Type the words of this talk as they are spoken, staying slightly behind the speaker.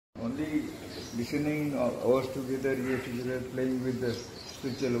only listening hours together, years together, playing with the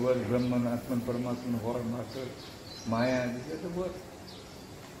spiritual world, Brahman, Atman, Paramatman, God, Master, Maya, these are the words.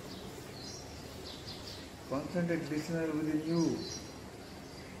 Concentrate listener within you.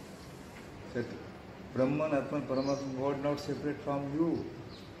 That Brahman, Atman, Paramatman, God not separate from you,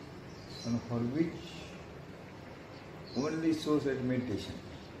 and for which only source at meditation.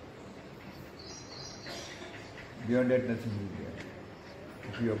 Beyond that, nothing will be there.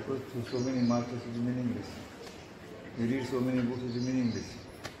 If you approach through so many masters, it is meaningless. You read so many books, it is meaningless.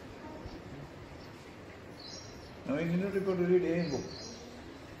 Now you do not require to read any book.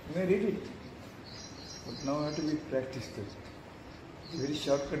 You may read it, but now you have to be practiced. It's a very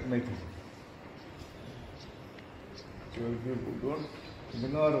shortcut method. So if you don't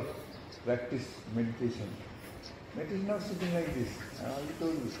ignore practice meditation, it is not sitting like this. I already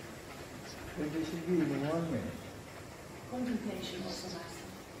told you. There should be involvement. Contemplation also lasts.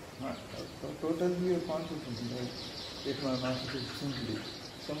 Totally your consciousness. Take my master simply.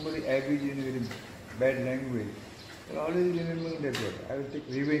 Somebody abused in a very bad language. I always remembering that word. I will take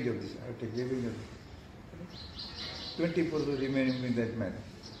revenge of this. I will take revenge of this. 24 will remain in that manner.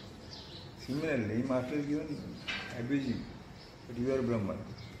 Similarly, master is given abusing, but you are Brahman.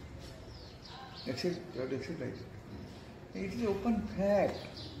 Accept, you have to accept like that. It is open fact.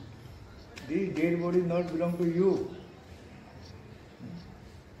 These dead bodies not belong to you.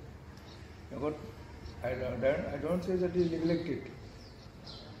 But I don't say that is neglected,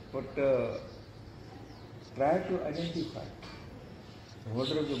 but try to identify the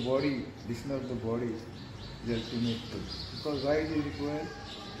holder of the body, listener of the body is ultimate truth. Because why it is required?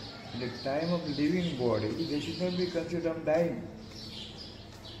 In the time of living body, they should not be considered of dying.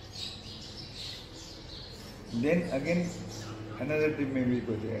 Then again, another dream may be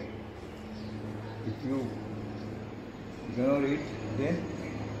there. If you ignore it, then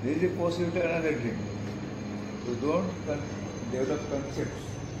there is a possibility of another dream. So don't develop concepts.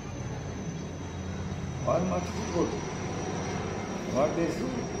 All must be good. What they say?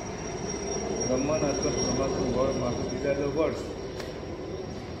 Brahman, Atman, Paramatman, God, Master, these are the words.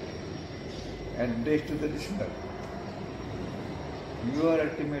 Addressed to the listener. You are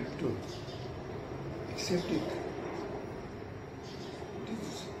ultimate truth. Accept it.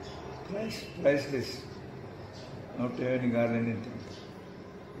 It is priceless. Not having got anything.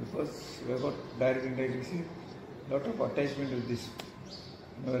 Because we have got direct and indirect, lot of attachment with this.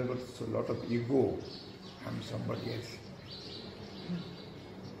 We have got so lot of ego. I am somebody else.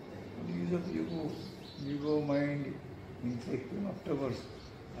 What use of ego? Ego, mind, infection afterwards.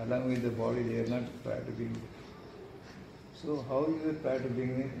 Along with the body, they are not prior to being. So how you were prior to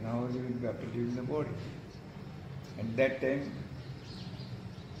being it, now you will be after leaving the body. At that time,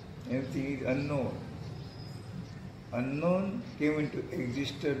 everything is unknown. Unknown came into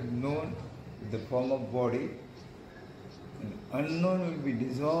existence, known in the form of body, and unknown will be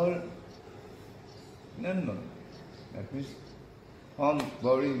dissolved in unknown. That means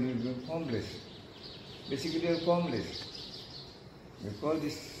body will be formless. Basically, you are formless. Because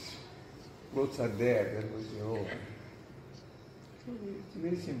these clothes are there, therefore you say, oh. So it's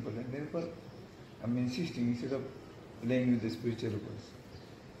very simple, and therefore I am insisting, instead of playing with the spiritual words,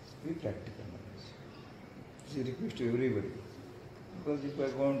 be practical. It's a request to everybody. Because if I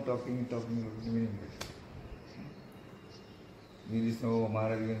go on talking, meaningless. There is no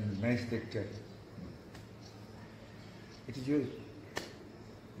Maharaj given nice lecture. It is your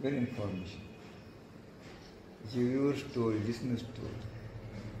information. It's your story, listener's story.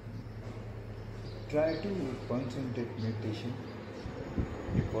 Try to concentrate meditation.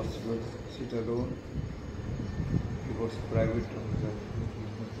 If possible, sit alone. If it was private room,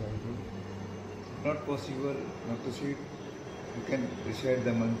 not possible, not to sit, you can recite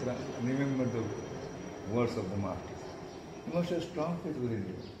the mantra and remember the words of the masters. You must have strong faith within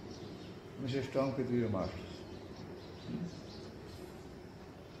you. You must have strong faith with your masters.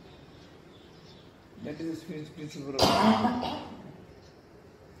 That is the principle of life.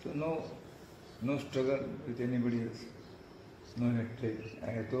 So no struggle with anybody else. No hatred. I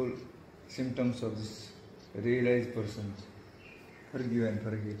have told symptoms of this realized person. Forgive and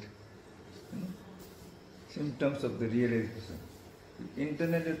forget. Symptoms of the realized person.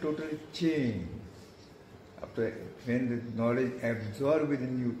 Internally totally change. After when the knowledge absorbs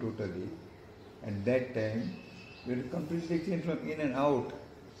within you totally, at that time you will completely change from in and out.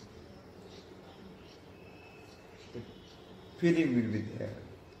 The feeling will be there.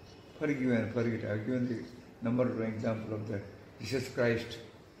 Forgive and forget. I have given the number one example of that. Jesus Christ.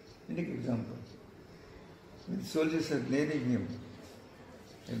 Unique example. When the soldiers are nailing him,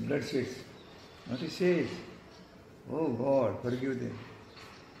 and blood sheds. What he says, oh God, forgive them.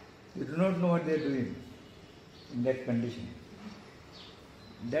 They do not know what they are doing in that condition.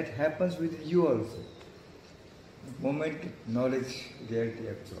 That happens within you also. The moment knowledge, reality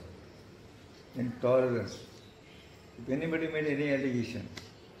absorbs. And tolerance. If anybody made any allegation,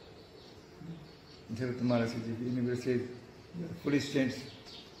 Jagath Maharaj says, if anybody says, you are foolish saints,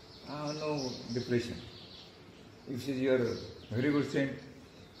 no depression. If says you are a very good saint,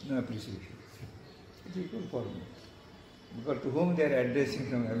 no appreciation. It is equal for me. Because to whom they are addressing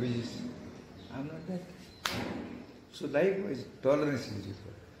from abysses, I am not that. So likewise, tolerance is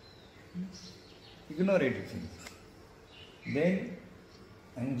required. Ignore everything. Then,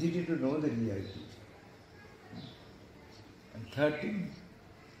 anxiety to know the reality. And third thing,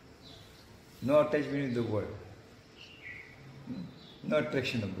 no attachment with the world. No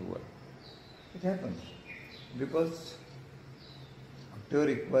attraction of the world. It happens. Because of your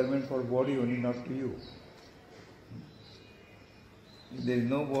requirement for body only, not to you. If there is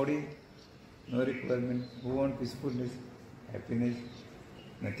no body, no requirement, who wants peacefulness, happiness,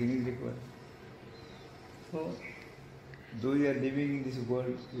 nothing is required. So, though you are living in this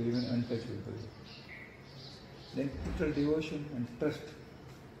world, you remain untouched with the world. Then total devotion and trust,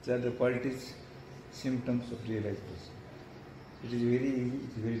 which are the qualities, symptoms of realized person. It is very easy,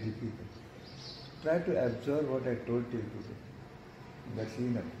 it is very difficult. Try to absorb what I told you today. That's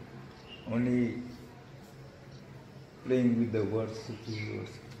enough. Only playing with the words,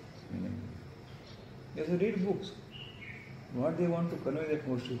 words. You have to read books. What they want to convey, that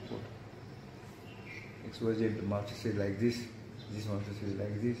most important. XYZ, the master says like this master says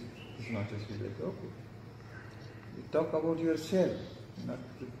like this master says like that. Okay. You talk about yourself, not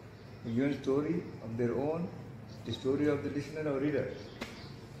your story of their own, the story of the listener or reader.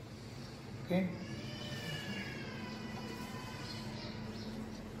 Okay?